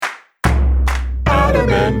Adam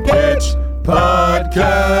and Pitch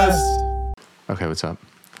Podcast. Okay, what's up?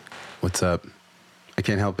 What's up? I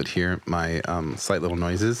can't help but hear my slight little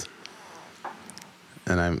noises,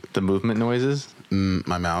 and The movement noises?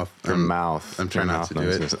 my mouth. Your mouth. I'm trying Your not to mouth do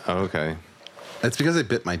noises. it. Oh, okay. It's because I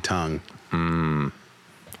bit my tongue. I'm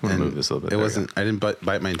gonna move this a little bit. It There wasn't. I didn't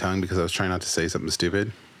bite my tongue because I was trying not to say something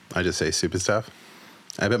stupid. I just say stupid stuff.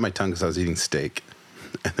 I bit my tongue because I was eating steak,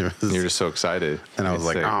 and there was. You're just so excited. And I was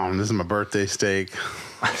like, "Oh, this is my birthday steak."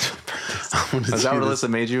 Is that what Alyssa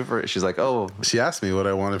made you for? She's like, oh. She asked me what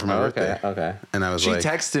I wanted for my birthday. Okay. And I was She like,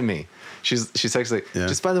 texted me. She texted like, Yeah.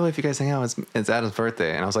 just by the way, if you guys hang out, it's Adam's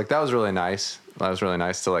birthday. And I was like, that was really nice. That was really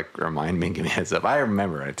nice to like remind me and give me a heads up. I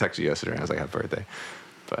remember I texted you yesterday. And I was like, happy birthday.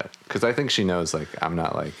 But because I think she knows like I'm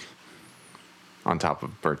not like on top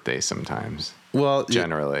of birthdays sometimes. "Well,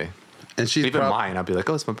 Generally. And she's Even mine, I'll be like,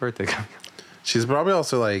 oh, it's my birthday. She's probably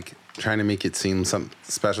also like trying to make it seem something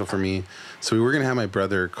special for me. So we were gonna have my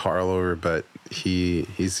brother Carl over, but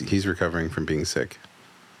he's recovering from being sick.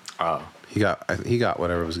 Oh. He got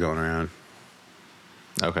whatever was going around.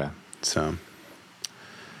 Okay. So,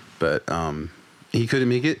 but he couldn't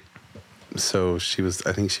make it. So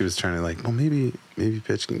I think she was trying to like, well, maybe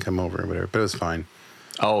Pitch can come over or whatever. But it was fine.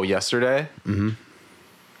 Oh, yesterday? Mm-hmm.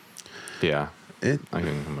 Yeah. I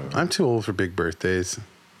can come over. I'm too old for big birthdays.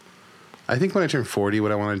 I think when I turn 40,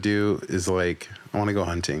 what I want to do is like I want to go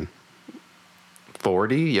hunting.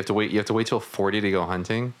 40? You have to wait till 40 to go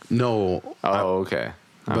hunting? No. Oh, okay.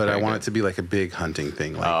 But Okay, I want good. it to be like a big hunting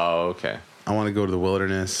thing. Like, Oh, okay. I want to go to the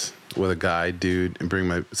wilderness with a guide, dude, and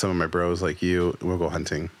bring some of my bros like you, and we'll go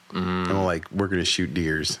hunting. And we're gonna shoot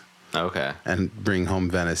deers Okay. and bring home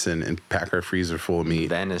venison and pack our freezer full of meat.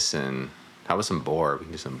 Venison. How about some boar? We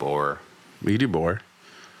can do some boar. We can do boar.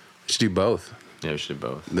 We should do both. Yeah, we should do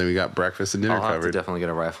both. Then we got breakfast and dinner I'll have to covered. definitely get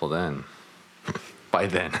a rifle then. By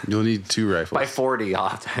then. You'll need 2 rifles. By 40, I'll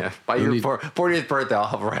have to have. By You'll your need- 40th birthday, I'll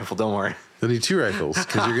have a rifle. Don't worry. You'll need 2 rifles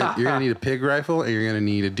because you're gonna need a pig rifle and you're gonna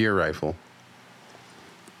need a deer rifle.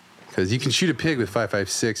 Because you can shoot a pig with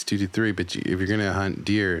 5.56, 223, but if you're gonna hunt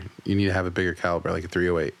deer, you need to have a bigger caliber, like a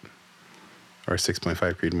 308 or a 6.5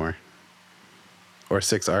 Creedmoor or a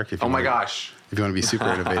 6 ARC. Oh my gosh. If you want to be super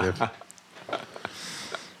innovative.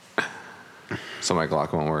 So my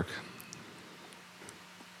Glock won't work.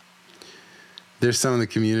 There's some in the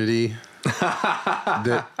community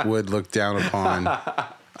that would look down upon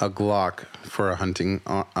a Glock for a hunting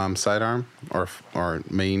sidearm or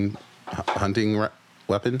main hunting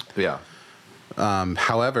weapon. Yeah.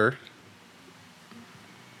 However,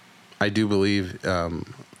 I do believe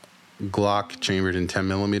Glock chambered in 10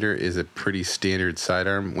 millimeter is a pretty standard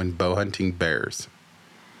sidearm when bow hunting bears,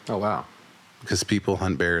 Oh, wow. because people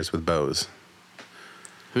hunt bears with bows.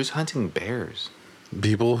 Who's hunting bears?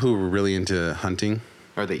 People who were really into hunting.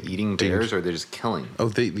 Are they eating bears or are they just killing? Oh,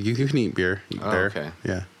 you can eat bear. Bear. Okay.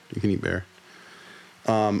 Yeah, you can eat bear.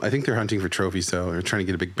 I think they're hunting for trophies, though. They're trying to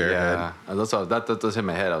get a big bear head. That does hit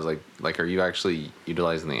my head. I was like, are you actually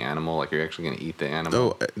utilizing the animal? Like, are you actually going to eat the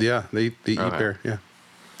animal? Oh, yeah, they eat Okay. bear. Yeah,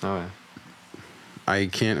 Oh, yeah. I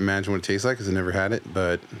can't imagine what it tastes like because I never had it.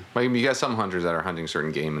 But Like, you got some hunters that are hunting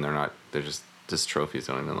certain game and they're just trophies.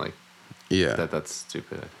 Don't even like yeah, that's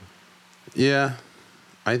stupid. I think. yeah,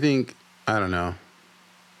 I think I don't know.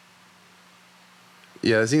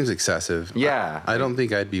 Yeah, that seems excessive. Yeah. I don't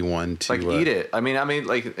think I'd be one to Like, eat it. I mean,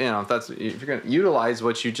 like, you know, if you're going to utilize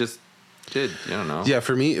what you just did, you don't know. Yeah,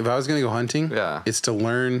 for me, if I was gonna go hunting, Yeah. it's to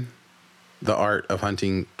learn the art of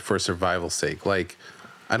hunting for survival's sake. Like,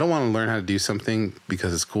 I don't want to learn how to do something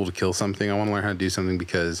because it's cool to kill something. I want to learn how to do something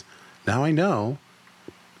because now I know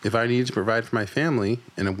if I needed to provide for my family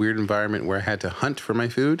in a weird environment where I had to hunt for my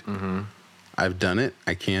food, I've done it,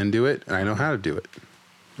 I can do it, and I know how to do it.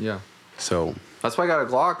 Yeah. So, That's why I got a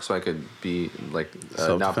Glock, so I could be, like,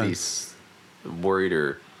 not be worried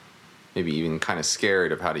or maybe even kind of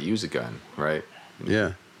scared of how to use a gun, right?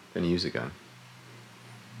 yeah, And use a gun.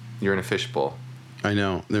 You're in a fishbowl. I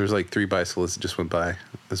know. There was like 3 bicyclists that just went by.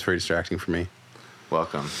 That's very distracting for me.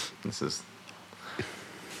 Welcome. This is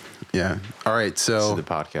Yeah. All right, so the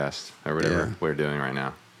podcast or whatever Yeah. we're doing right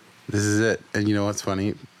now. this is it. And you know what's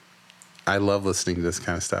funny? I love listening to this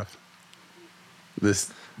kind of stuff.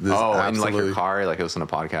 This Oh, in like absolutely, your car, like listen to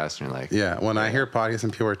podcasts and you're like, yeah. When I hear podcasts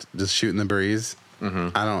and people are just shooting the breeze,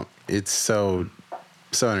 I don't. It's so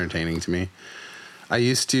entertaining to me. I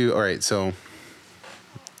used to. All right, so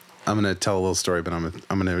I'm gonna tell a little story, but I'm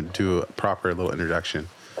gonna do a proper little introduction.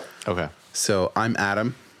 okay. So I'm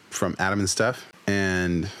Adam from Adam and Stuff,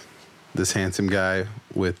 and this handsome guy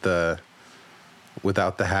with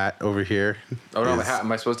without the hat over here. Oh no, is- the hat.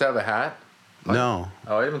 Am I supposed to have a hat? No,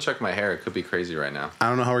 Oh, I haven't checked my hair. It could be crazy right now. I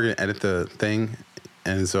don't know how we're gonna edit the thing.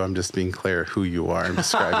 And so I'm just being clear who you are. I'm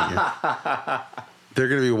describing you. They're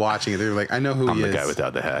going to be watching it. They're like, I know who he is. I'm the guy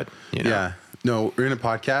without the hat. You know? Yeah. No, we're in a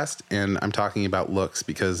podcast and I'm talking about looks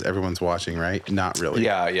because everyone's watching, right? Not really.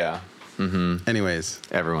 Yeah, yeah. Mm-hmm. Anyways.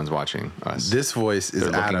 Everyone's watching us. This voice is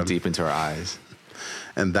They're looking Adam. deep into our eyes.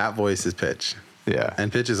 And that voice is Pitch. Yeah.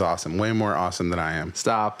 And Pitch is awesome. Way more awesome than I am.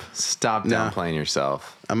 Stop downplaying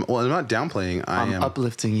yourself. I'm not downplaying. I'm am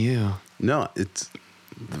uplifting you. No, it's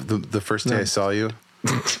the first day I saw you.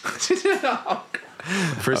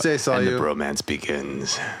 First day I saw and you. The bromance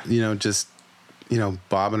begins. Just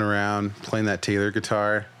bobbing around, playing that Taylor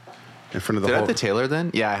guitar in front of the Did I whole. have the Taylor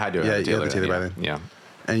then? Yeah, I had to have the you Taylor. had the Taylor by then. Yeah.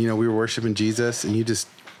 And we were worshiping Jesus, and you just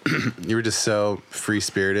you were just so free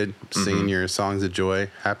spirited, singing your songs of joy,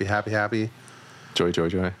 happy, happy, happy. Joy, joy,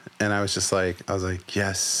 joy. And I was like,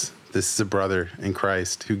 yes, this is a brother in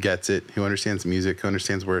Christ who gets it, who understands music, who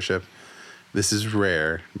understands worship. This is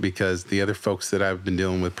rare because the other folks that I've been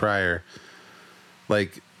dealing with prior,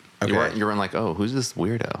 like, okay. You weren't like, oh, who's this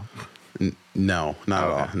weirdo? No, not at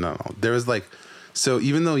all. No. There was so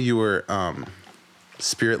even though you were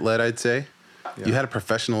spirit led, I'd say, you had a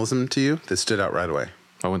professionalism to you that stood out right away.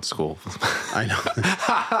 I went to school. I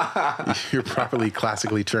know. You're properly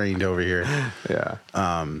classically trained over here. Yeah.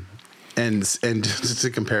 And just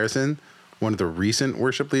a comparison, one of the recent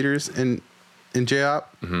worship leaders in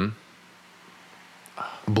J-Op,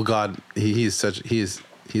 well, God, he's such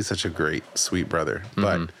a great, sweet brother.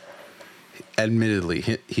 But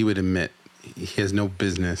admittedly, he would admit he has no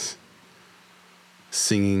business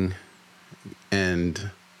singing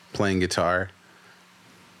and playing guitar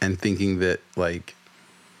and thinking that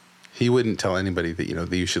he wouldn't tell anybody that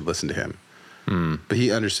that you should listen to him. But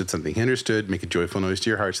he understood something. He understood, make a joyful noise to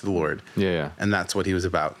your hearts to the Lord. Yeah. And that's what he was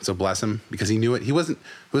about. So bless him, because he knew it. He wasn't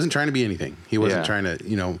trying to be anything. He wasn't trying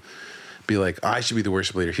to, be like, I should be the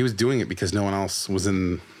worship leader. He was doing it because no one else was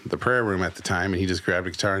in the prayer room at the time. And he just grabbed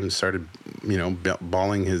a guitar and started,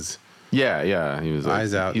 bawling his Yeah. He was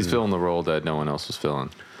eyes out. He's filling the role that no one else was filling.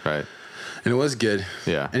 Right. And it was good.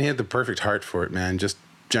 Yeah. And he had the perfect heart for it, man. Just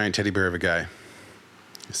giant teddy bear of a guy.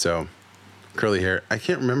 So curly hair. I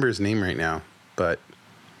can't remember his name right now, but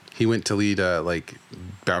he went to lead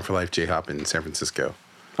Bound for Life J-Hop in San Francisco.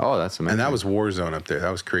 Oh, that's amazing. And that was war zone up there. That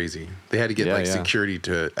was crazy. They had to get security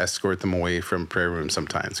to escort them away from prayer rooms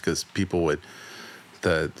sometimes because people would,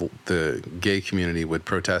 the gay community would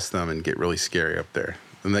protest them and get really scary up there.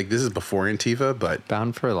 And this is before Antifa, but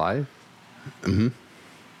Bound for Life. Mm-hmm.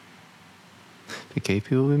 The gay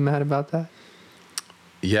people be mad about that?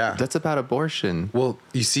 Yeah. That's about abortion. Well,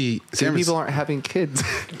 you see, gay people aren't having kids.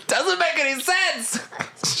 Doesn't make any sense.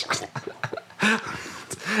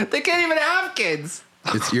 They can't even have kids.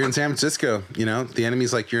 You're in San Francisco, the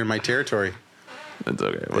enemy's like, you're in my territory. It's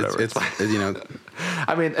okay, whatever. It's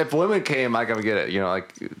I mean, if women came, I would get it,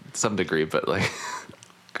 some degree, but okay,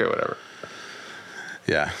 whatever.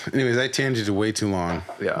 Yeah. Anyways, I tangented way too long.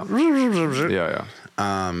 Yeah. Yeah.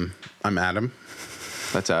 I'm Adam.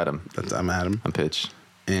 That's Adam. I'm Adam. I'm Pitch.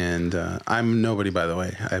 And I'm nobody, by the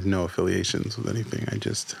way. I have no affiliations with anything.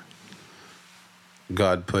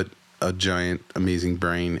 God put a giant, amazing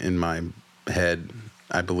brain in my head,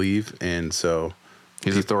 I believe. And so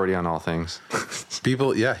he's authority on all things.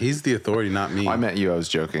 He's the authority, not me. I meant you. I was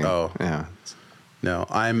joking. Oh, yeah. No,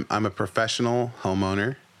 I'm a professional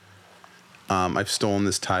homeowner. I've stolen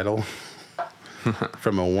this title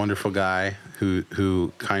from a wonderful guy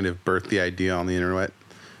who kind of birthed the idea on the internet.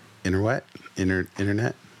 Internet?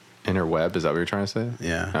 Interweb, is that what you're trying to say?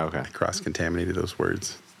 Yeah. Oh, okay. I cross-contaminated those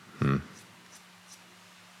words.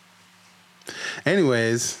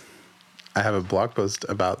 Anyways, I have a blog post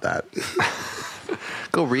about that.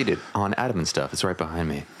 Go read it on Adam and Stuff. It's right behind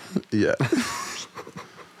me. Yeah.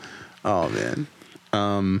 Oh, man.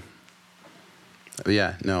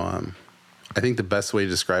 I think the best way to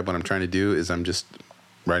describe what I'm trying to do is I'm just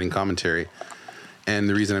writing commentary. And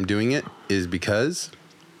the reason I'm doing it is because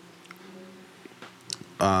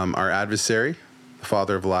our adversary, the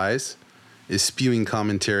father of lies, is spewing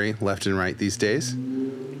commentary left and right these days.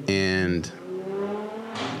 And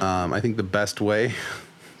I think the best way,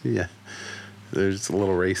 there's a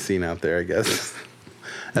little race scene out there, I guess.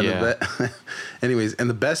 And anyways, and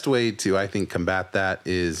the best way to, I think, combat that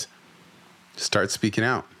is start speaking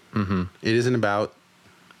out. Mm-hmm. It isn't about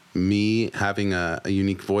me having a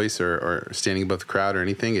unique voice or standing above the crowd or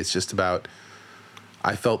anything. It's just about,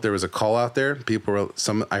 I felt there was a call out there.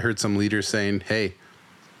 I heard some leaders saying, hey,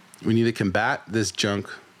 we need to combat this junk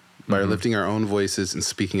by lifting our own voices and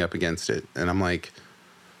speaking up against it. And I'm like,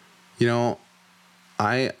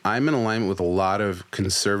 I'm in alignment with a lot of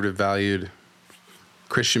conservative valued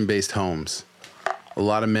Christian-based homes. a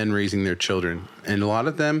lot of men raising their children, and a lot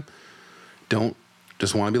of them don't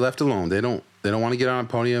just want to be left alone. They don't want to get on a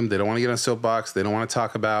podium. They don't want to get on a soapbox. They don't want to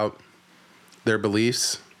talk about their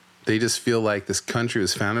beliefs. They just feel like this country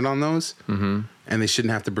was founded on those, and they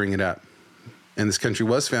shouldn't have to bring it up. And this country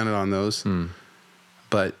was founded on those,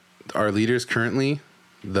 but our leaders currently,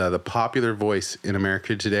 the popular voice in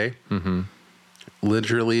America today,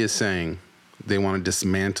 literally is saying they want to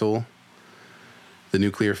dismantle the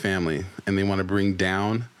nuclear family, and they want to bring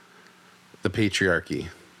down the patriarchy.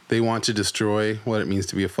 They want to destroy what it means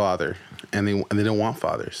to be a father, and they don't want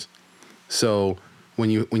fathers. So when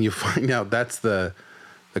you find out that's the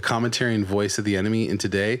commentary and voice of the enemy in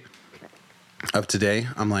today,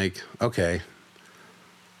 I'm like, okay,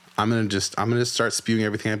 I'm gonna start spewing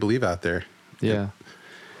everything I believe out there. Yeah.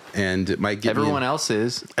 And it might give everyone else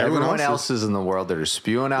is in the world that are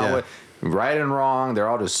spewing out what right and wrong. They're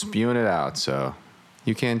all just spewing it out. So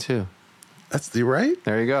you can too. You're right.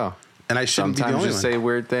 There you go. And I shouldn't be the only one. Sometimes you say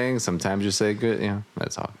weird things. Sometimes you say good. Yeah,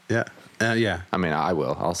 that's all. Yeah. Yeah. I mean, I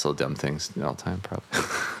will. I'll say dumb things all the time, probably.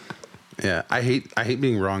 Yeah. I hate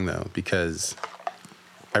being wrong though, because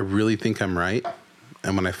I really think I'm right,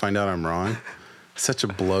 and when I find out I'm wrong, it's such a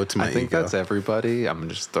blow to my ego. I think that's everybody. I'm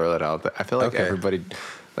gonna just throw that out there. I feel like everybody.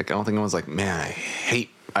 Like, I don't think anyone's like, man,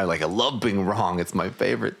 I love being wrong. It's my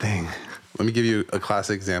favorite thing. Let me give you a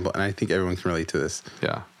classic example, and I think everyone can relate to this.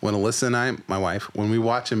 Yeah. When Alyssa and I, my wife, when we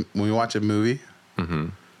watch a movie,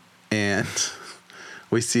 and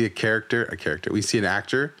we see we see an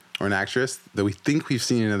actor or an actress that we think we've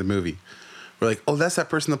seen in another movie, we're like, oh, that's that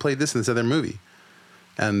person that played this in this other movie.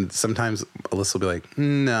 And sometimes Alyssa will be like,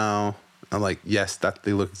 no. I'm like, yes,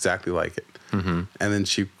 they look exactly like it. And then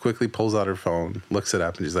she quickly pulls out her phone, looks it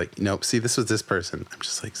up, and she's like, nope, see, this was this person. I'm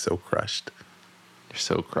just like so crushed. You're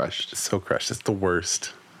so crushed. So crushed. It's the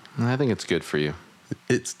worst. I think it's good for you.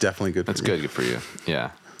 It's definitely good for me. It's good for you.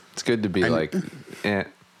 Yeah. It's good to be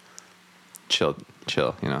chill,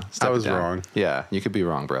 you know. I was wrong. Yeah, you could be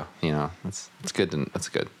wrong, bro. You know, it's good. That's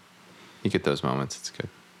good. You get those moments. It's good.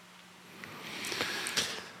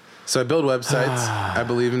 So I build websites. I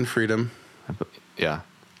believe in freedom. Yeah.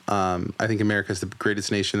 I think America's the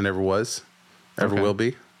greatest nation that ever was, ever will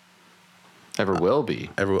be. Ever will be.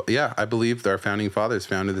 Yeah, I believe our founding fathers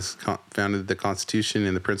founded the Constitution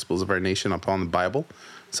and the principles of our nation upon the Bible.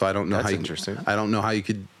 So I don't know I don't know how you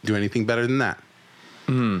could do anything better than that.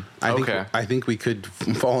 I think we could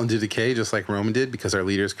fall into decay just like Rome did, because our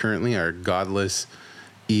leaders currently are godless,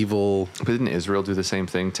 evil. But didn't Israel do the same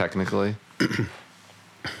thing technically?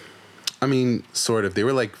 I mean, sort of. They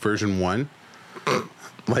were like version 1.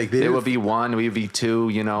 Like they would be 1, we would be 2,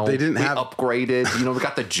 you know. They didn't have upgraded, you know, we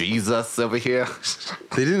got the Jesus over here.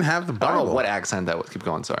 They didn't have the Bible. I don't know what accent that was. Keep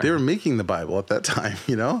going, sorry. They were making the Bible at that time,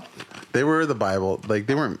 you know? They were the Bible. Like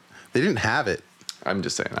they didn't have it. I'm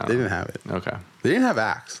just saying. They didn't have it. Okay. They didn't have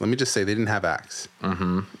Acts. Let me just say they didn't have Acts.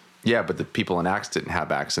 Yeah, but the people in Acts didn't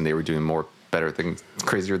have Acts, and they were doing more better things,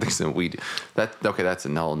 crazier things than we do. That's a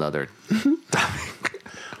whole nother topic.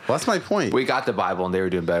 Well, that's my point. We got the Bible, and they were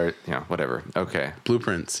doing better. You know, whatever. Okay.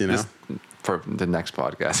 Blueprints, you know, for the next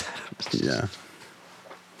podcast. Yeah.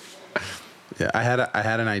 Yeah, I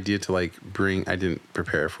had an idea to bring. I didn't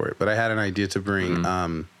prepare for it, but I had an idea to bring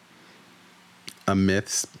a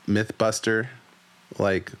MythBuster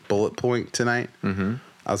bullet point tonight.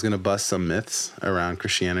 I was gonna bust some myths around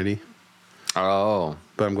Christianity. Oh,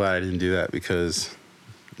 but I'm glad I didn't do that, because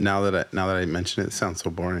now that I mention it, it sounds so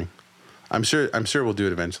boring. I'm sure we'll do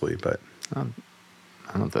it eventually, but I don't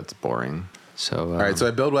know if that's boring. So all right, so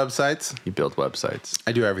I build websites. You build websites.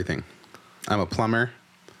 I do everything. I'm a plumber.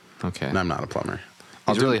 Okay. And I'm not a plumber.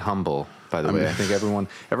 He's really humble, by the way. I think everyone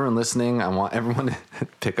listening, I want everyone to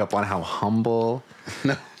pick up on how humble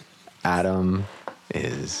Adam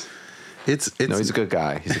is. He's a good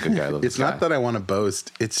guy. He's a good guy. I love it's not that I want to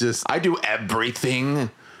boast. It's just I do everything.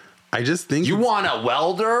 I just think you want a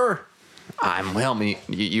welder.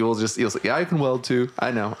 You'll say, yeah, I can weld too.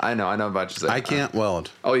 I know about you. I can't weld.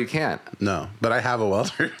 Oh, you can't? No, but I have a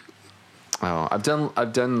welder. Oh, I've done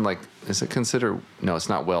is it considered? No, it's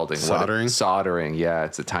not welding. Soldering? Soldering, yeah,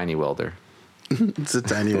 it's a tiny welder. It's a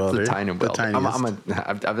tiny welder. It's a tiny welder.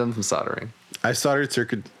 I've done some soldering. I've soldered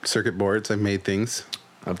circuit boards. I've made things.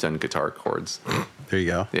 I've done guitar chords. There you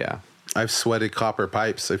go. Yeah. I've sweated copper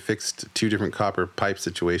pipes. I fixed 2 different copper pipe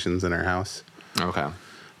situations in our house. Okay.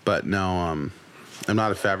 But no, I'm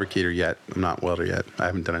not a fabricator yet. I'm not a welder yet. I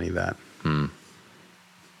haven't done any of that.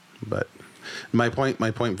 But my point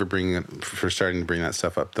for starting to bring that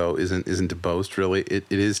stuff up though isn't to boast really.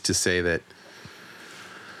 It is to say that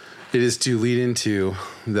it is to lead into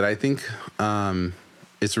that. I think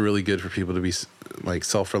it's really good for people to be like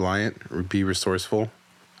self-reliant or be resourceful.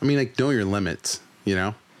 I mean, like, know your limits, you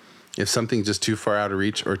know? If something's just too far out of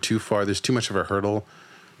reach or too far, there's too much of a hurdle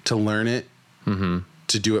to learn it, to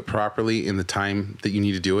do it properly in the time that you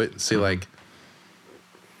need to do it. Say, like,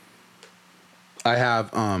 I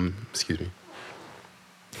have, excuse me.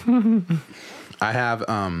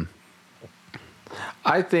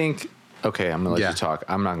 I think, okay, I'm going to let Yeah. you talk.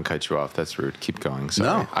 I'm not going to cut you off. That's rude. Keep going.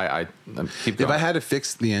 Sorry. No. I keep going. If I had to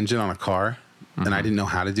fix the engine on a car and I didn't know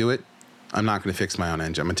how to do it, I'm not going to fix my own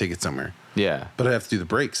engine. I'm going to take it somewhere. Yeah. But I have to do the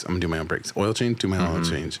brakes. I'm going to do my own brakes. Oil change, do my own oil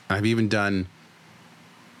change. And I've even done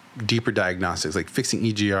deeper diagnostics, like fixing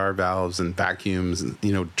EGR valves and vacuums and,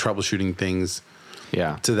 you know, troubleshooting things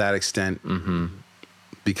Yeah. to that extent.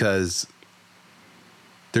 Because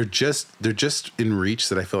they're just in reach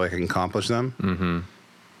that I feel like I can accomplish them.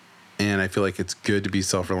 And I feel like it's good to be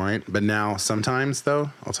self-reliant. But now sometimes,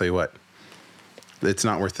 though, I'll tell you what, it's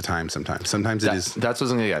not worth the time sometimes. Sometimes it is. That's what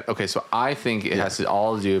I was going to get. Okay, so I think it has to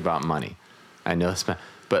all do about money. I know it's,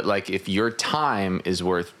 but like if your time is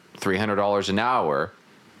worth $300 an hour,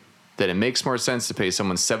 then it makes more sense to pay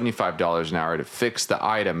someone $75 an hour to fix the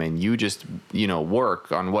item, and you just, you know,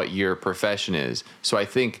 work on what your profession is. So I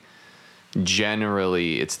think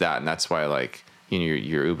generally it's that, and that's why, like, you know,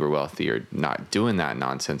 you're uber wealthy or not doing that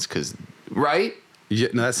nonsense, because, right? Yeah,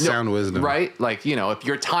 no, that's sound wisdom. Right? Like, you know, if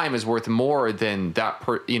your time is worth more than that,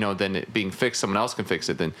 than it being fixed, someone else can fix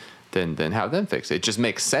it, then have them fix it. It just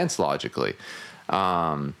makes sense logically.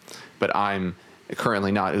 But I'm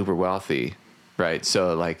currently not uber wealthy, right?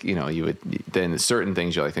 So, like, you know, you would, then certain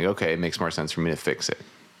things you're like, think, okay, it makes more sense for me to fix it,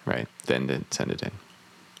 right? Then to send it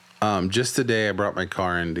in. Just today, I brought my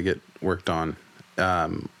car in to get worked on.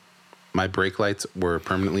 My brake lights were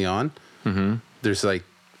permanently on. There's like,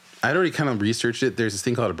 I'd already kind of researched it. There's this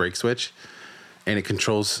thing called a brake switch, and it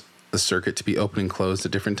controls the circuit to be open and closed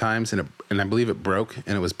at different times. And I believe it broke,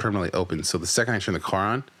 and it was permanently open. So the second I turn the car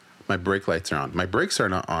on, my brake lights are on. My brakes are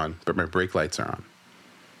not on, but my brake lights are on,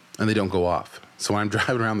 and they don't go off. So when I'm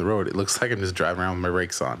driving around the road, it looks like I'm just driving around with my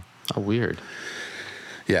brakes on. Oh, weird.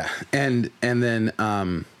 Yeah, and then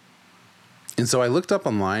and so I looked up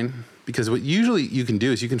online, because what usually you can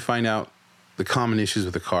do is you can find out the common issues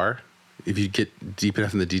with the car if you get deep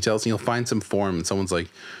enough in the details, and you'll find some forum and someone's like,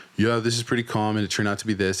 yeah, this is pretty common, it turned out to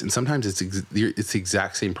be this, and sometimes it's the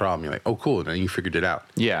exact same problem. You're like, oh, cool, and you figured it out.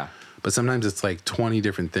 Yeah. But sometimes it's like 20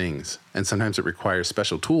 different things, and sometimes it requires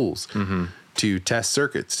special tools to test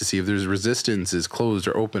circuits to see if there's resistance is closed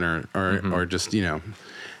or open or just, you know.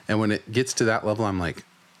 And when it gets to that level, I'm like,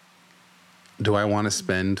 do I want to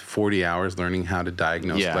spend 40 hours learning how to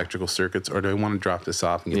diagnose electrical circuits, or do I want to drop this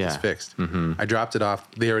off and get this fixed? I dropped it off.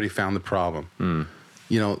 They already found the problem.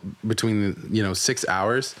 You know, between 6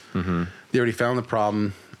 hours, they already found the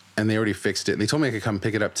problem, and they already fixed it. And they told me I could come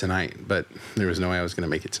pick it up tonight, but there was no way I was going to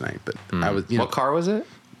make it tonight. But I was, What car was it?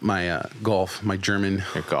 My Golf, my German.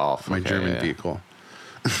 Your Golf. My Okay, German vehicle.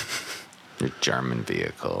 Your German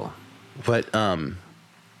vehicle. But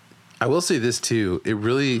I will say this too. It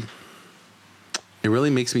really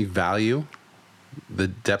makes me value the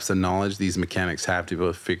depths of knowledge these mechanics have to be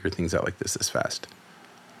able to figure things out like this fast.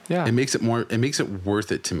 Yeah. It makes it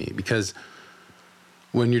worth it to me, because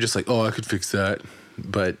when you're just like, oh, I could fix that,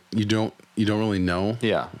 but you don't really know.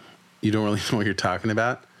 Yeah. You don't really know what you're talking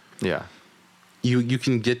about. Yeah. You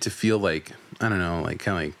can get to feel like, I don't know, like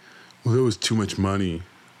kind of like, well, that was too much money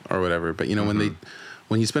or whatever. But you know,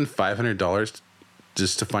 when you spend $500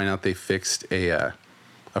 just to find out they fixed a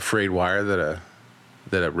frayed wire that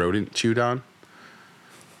a rodent chewed on,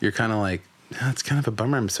 you're kind of like, oh, it's kind of a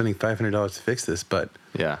bummer I'm spending $500 to fix this. But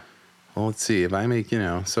Yeah. well, let's see, if I make,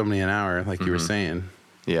 so many an hour, like you were saying,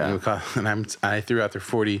 Yeah. and I threw out there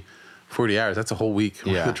 40 hours. That's a whole week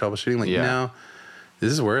worth of troubleshooting. Like, no,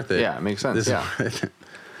 this is worth it. Yeah, it makes sense. This is worth it.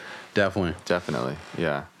 Definitely.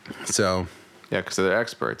 Yeah. So, Yeah, because they're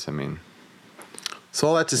experts. I mean, so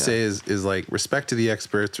all that to say is like, respect to the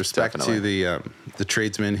experts, respect Definitely. to the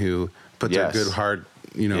tradesmen who put their good hard,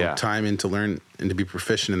 time in to learn and to be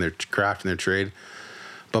proficient in their craft and their trade.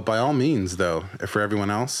 But by all means, though, for everyone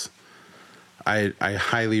else, I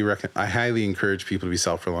highly encourage people to be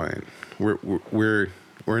self-reliant. We're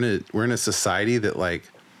in a society that like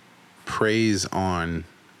preys on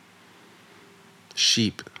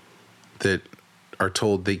sheep that are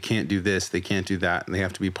told they can't do this, they can't do that, and they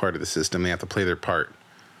have to be part of the system. They have to play their part.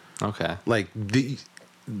 okay. Like the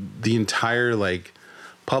entire like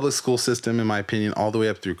public school system, in my opinion, all the way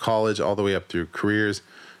up through college, all the way up through careers,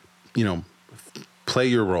 play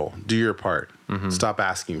your role, do your part, stop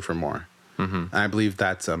asking for more. And I believe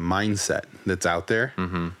that's a mindset that's out there.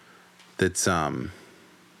 That's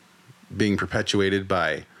being perpetuated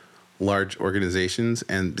by large organizations,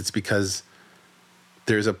 and it's because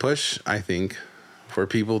there's a push, I think, for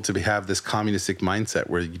people to have this communistic mindset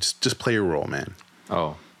where you just play your role, man.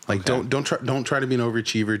 Oh, like okay. don't try to be an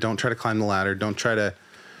overachiever. Don't try to climb the ladder. Don't try to,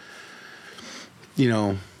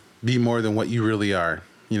 be more than what you really are.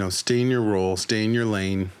 Stay in your role, stay in your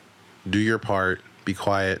lane, do your part, be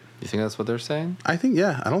quiet. You think that's what they're saying? I think,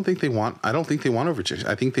 yeah. I don't think they want overachievers.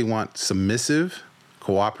 I think they want submissive,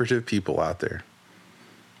 cooperative people out there.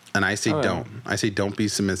 And I say don't. I say don't be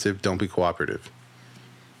submissive, don't be cooperative.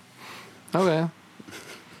 Okay.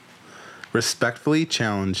 Respectfully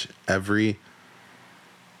challenge every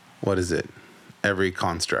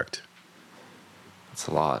construct. That's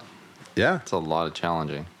a lot. Yeah. It's a lot of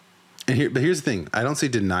challenging. But here's the thing. I don't say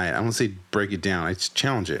deny it. I don't say break it down. I just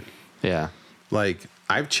challenge it. Yeah. Like,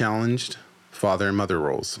 I've challenged father and mother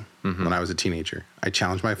roles when I was a teenager. I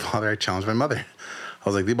challenged my father. I challenged my mother. I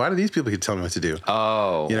was like, why do these people get to tell me what to do?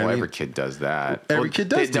 Oh, You know what I every mean? kid does that. Every kid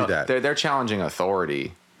does do that. They're challenging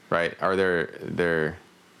authority, right? Or they're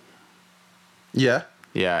Yeah.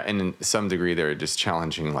 yeah, and in some degree they're just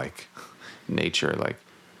challenging like nature, like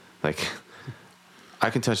I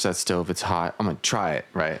can touch that stove, it's hot, I'm gonna try it,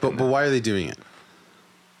 right? But why are they doing it?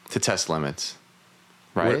 To test limits,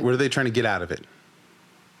 right? What are they trying to get out of it?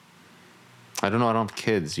 I don't know. I don't have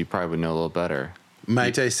kids. You probably would know a little better.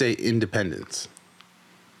 Might I say independence?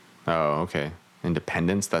 Oh, okay.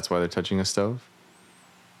 Independence. That's why they're touching a stove.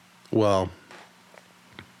 Well,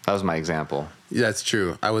 That was my example. yeah, that's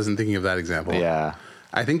true. I wasn't thinking of that example. Yeah.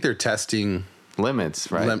 I think they're testing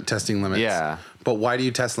Limits, right? testing limits. Yeah. But why do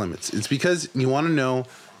you test limits? It's because you want to know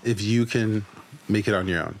if you can make it on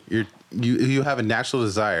your own. You have a natural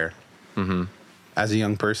desire as a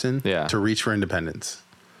young person Yeah. to reach for independence.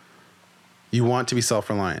 You want to be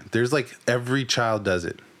self-reliant. There's like every child does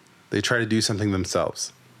it. They try to do something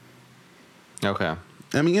themselves. Okay.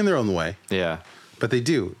 I mean, in their own way, Yeah. but they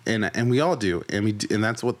do, and we all do, and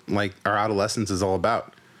that's what like our adolescence is all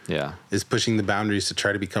about. Yeah. Is pushing the boundaries to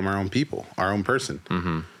try to become our own people, our own person.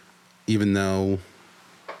 Mm-hmm. Even though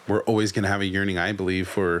we're always going to have a yearning, I believe,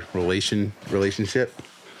 for relationship.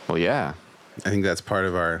 Well, yeah. I think that's part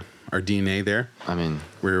of our DNA there. I mean,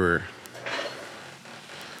 We're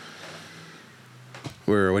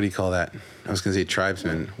what do you call that? I was going to say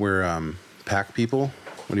tribesmen. We're pack people.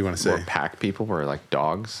 What do you want to say? we're pack people. We're like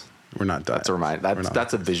dogs. We're not dogs.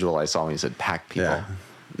 That's a visual I saw when you said pack people. Yeah.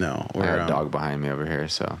 No, I we're got a dog behind me over here,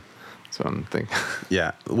 so that's what I'm thinking.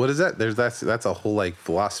 Yeah. What is that? That's a whole like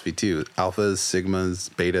philosophy too. Alphas, sigmas,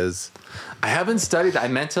 betas. I haven't studied. I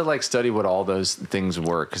meant to like study what all those things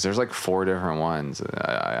were because there's like 4 different ones.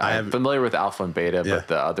 I'm familiar with alpha and beta, Yeah. but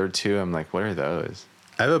the other 2, I'm like, what are those?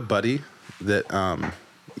 I have a buddy that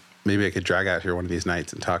maybe I could drag out here one of these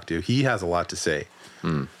nights and talk to. He has a lot to say.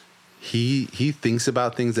 He thinks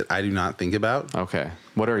about things that I do not think about. Okay.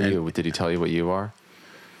 What are you? Did he tell you what you are?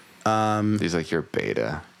 He's like, you're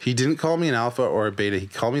beta. He didn't call me an alpha or a beta. He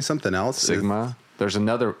called me something else. Sigma? There's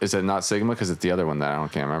another. Is it not Sigma? Because it's the other one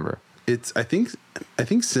that can't remember. I think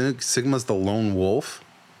Sigma's the lone wolf.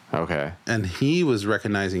 Okay. And he was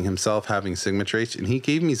recognizing himself having Sigma traits, and he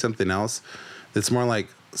gave me something else that's more like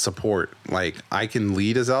support. Like I can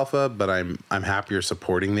lead as alpha, but I'm happier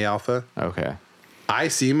supporting the alpha. Okay. I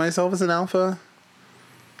see myself as an alpha,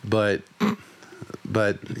 but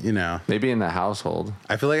Maybe in the household.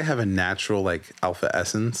 I feel like I have a natural like alpha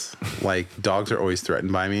essence. Like dogs are always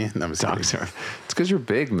threatened by me. No, I'm just Dogs kidding. are. It's because you're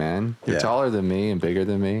big, man. You're Yeah. taller than me and bigger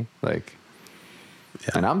than me. Like,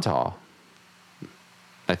 Yeah. and I'm tall.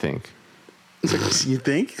 I think. You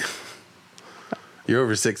think? You're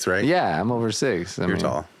over 6, right? Yeah, I'm over 6. You're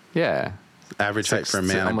tall. Yeah. Average height for a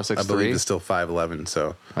man, almost I believe, 6'3"? is still 5'11".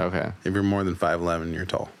 So Okay. if you're more than 5'11", you're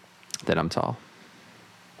tall. Then I'm tall.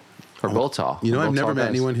 We're both tall. You know, We're I've both never tall met guys.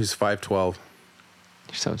 anyone who's 5'12".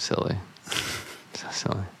 You're so silly. So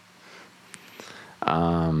silly.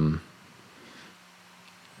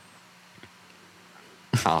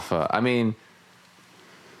 Alpha. I mean,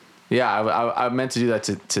 yeah, I meant to do that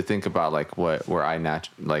to think about like where I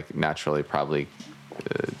naturally probably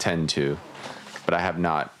tend to, but I have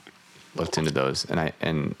not looked into those.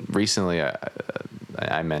 And recently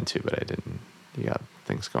I meant to, but I didn't. You got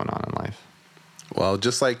things going on in life. Well,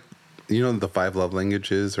 just like, the 5 love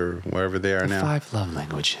languages or wherever they are now. 5 love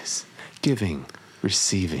languages: giving,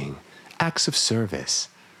 receiving, acts of service,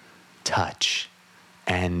 touch,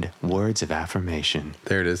 and words of affirmation.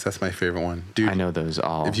 There it is. That's my favorite one. Dude, I know those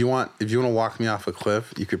all. if you want to walk me off a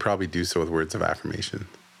cliff, you could probably do so with words of affirmation.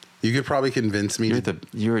 You could probably convince me.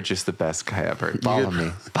 You're just the best guy ever. Follow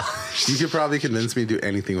me. You could probably convince me to do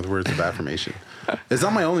anything with words of affirmation. It's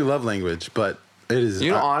not my only love language, but It is.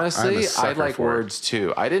 You know, I'm a honestly, I sucker like for it. words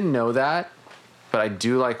too. I didn't know that, but I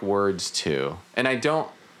do like words too. And I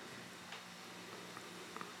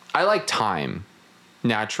like time.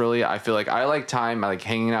 Naturally, I feel like I like time. I like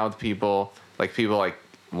hanging out with people. Like people like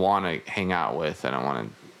want to hang out with. I don't want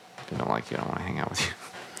to. If they don't like you, I don't want to hang out with you.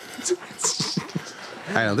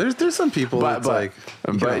 I know there's some people that's like,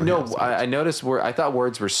 but no, I noticed I thought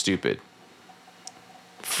words were stupid.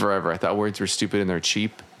 Forever, I thought words were stupid and they're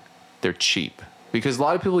cheap. They're cheap because a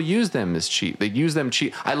lot of people use them as cheap. They use them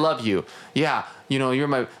cheap. I love you. Yeah, you know, you're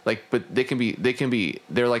my like. But they can be.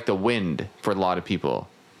 They're like the wind for a lot of people.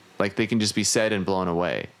 Like they can just be said and blown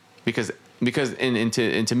away because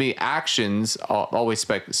to me actions always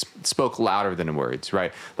spoke louder than words,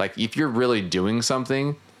 right? Like if you're really doing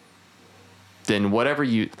something, then whatever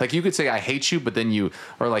you like, you could say I hate you, but then you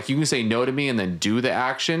can say no to me and then do the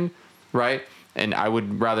action, right? And I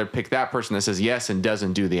would rather pick that person that says yes and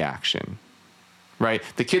doesn't do the action, right?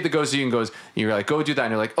 The kid that goes to you and goes, you're like, go do that,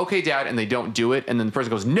 and you're like, okay, Dad, and they don't do it, and then the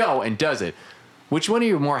person goes no and does it. Which one are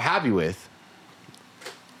you more happy with?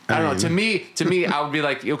 I don't know. To me, I would be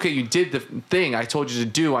like, okay, you did the thing I told you to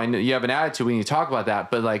do. I know you have an attitude. We need to talk about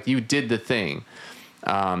that, but like you did the thing.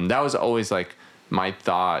 That was always like my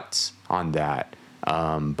thoughts on that.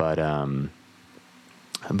 But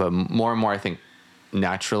more and more, I think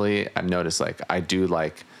naturally, I've noticed like I do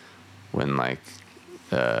like when like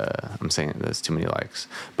I'm saying there's too many likes,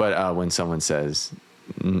 but when someone says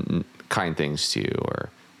kind things to you or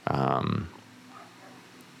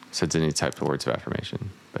says any type of words of affirmation.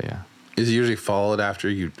 But yeah. Is it usually followed after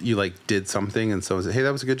you like did something and someone said, hey,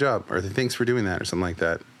 that was a good job, or thanks for doing that, or something like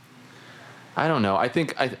that? I don't know. I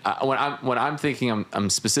think when I'm thinking, I'm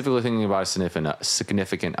specifically thinking about a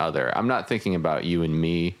significant other. I'm not thinking about you and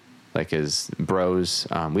me, like as bros.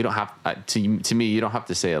 We don't have to me. You don't have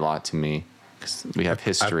to say a lot to me because we have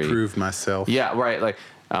history. I proved myself. Yeah, right. Like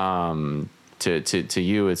to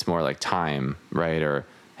you, it's more like time, right, or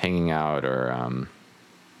hanging out, or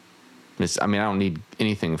I don't need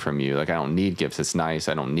anything from you. Like I don't need gifts. It's nice.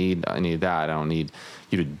 I don't need any of that. I don't need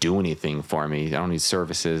you to do anything for me. I don't need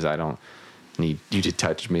services. I don't need you to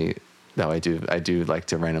touch me. Though I do like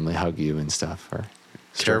to randomly hug you and stuff or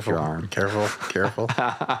stroke your arm. Careful.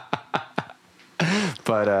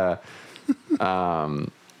 But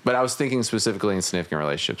I was thinking specifically in significant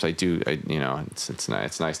relationships. It's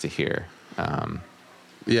nice to hear.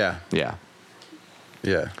 Yeah.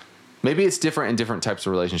 Maybe it's different in different types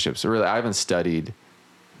of relationships. So really, I haven't studied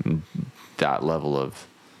that level of,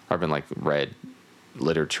 I haven't like read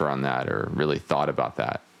literature on that or really thought about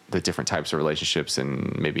that, the different types of relationships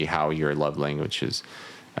and maybe how your love languages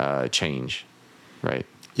change, right?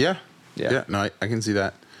 Yeah. No, I can see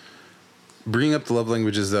that. Bringing up the love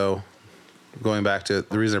languages, though, going back to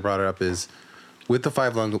the reason I brought it up is with the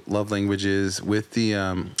 5 love languages, with the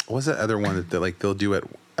what's that other one that like they'll do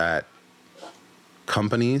at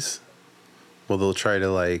companies? Well, they'll try to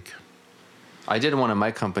like. I did one in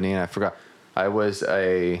my company and I forgot. There's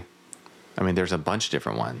a bunch of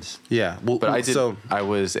different ones. Yeah, well, but I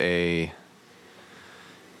was a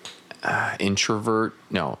introvert.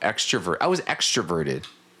 No, extrovert. I was extroverted.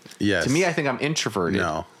 Yes. To me, I think I'm introverted.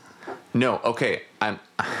 No. Okay. I'm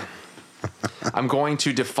going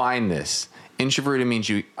to define this. Introverted means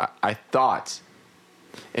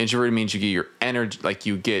introverted means you get your energy, like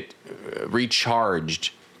you get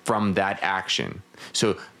recharged from that action.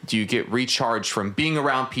 So do you get recharged from being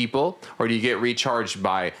around people, or do you get recharged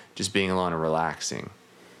by just being alone and relaxing?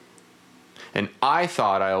 And I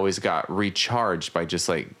thought I always got recharged by just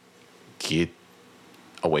like, get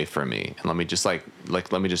away from me and let me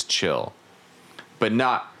just chill. But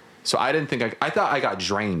not, so I didn't think I thought I got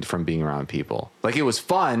drained from being around people. Like it was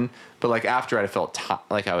fun, but like after I felt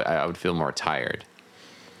like I would feel more tired.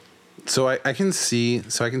 So I can see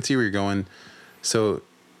where you're going. So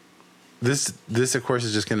this of course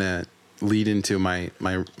is just gonna lead into my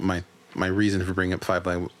reason for bringing up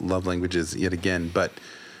 5 love languages yet again. But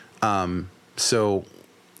so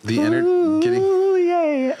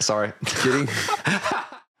the Sorry.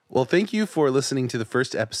 Well, thank you for listening to the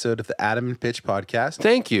first episode of the Adam and Pitch podcast.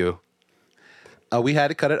 Thank you. We had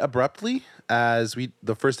to cut it abruptly as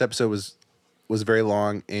the first episode was very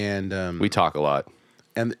long and We talk a lot.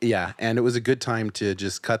 And it was a good time to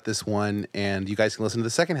just cut this one, and you guys can listen to the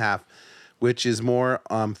second half, which is more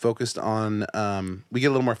focused on, we get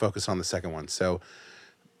a little more focused on the second one. So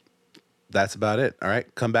that's about it. All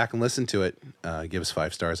right. Come back and listen to it. Give us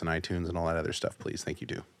 5 stars on iTunes and all that other stuff, please. Thank you,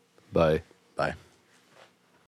 do. Bye. Bye.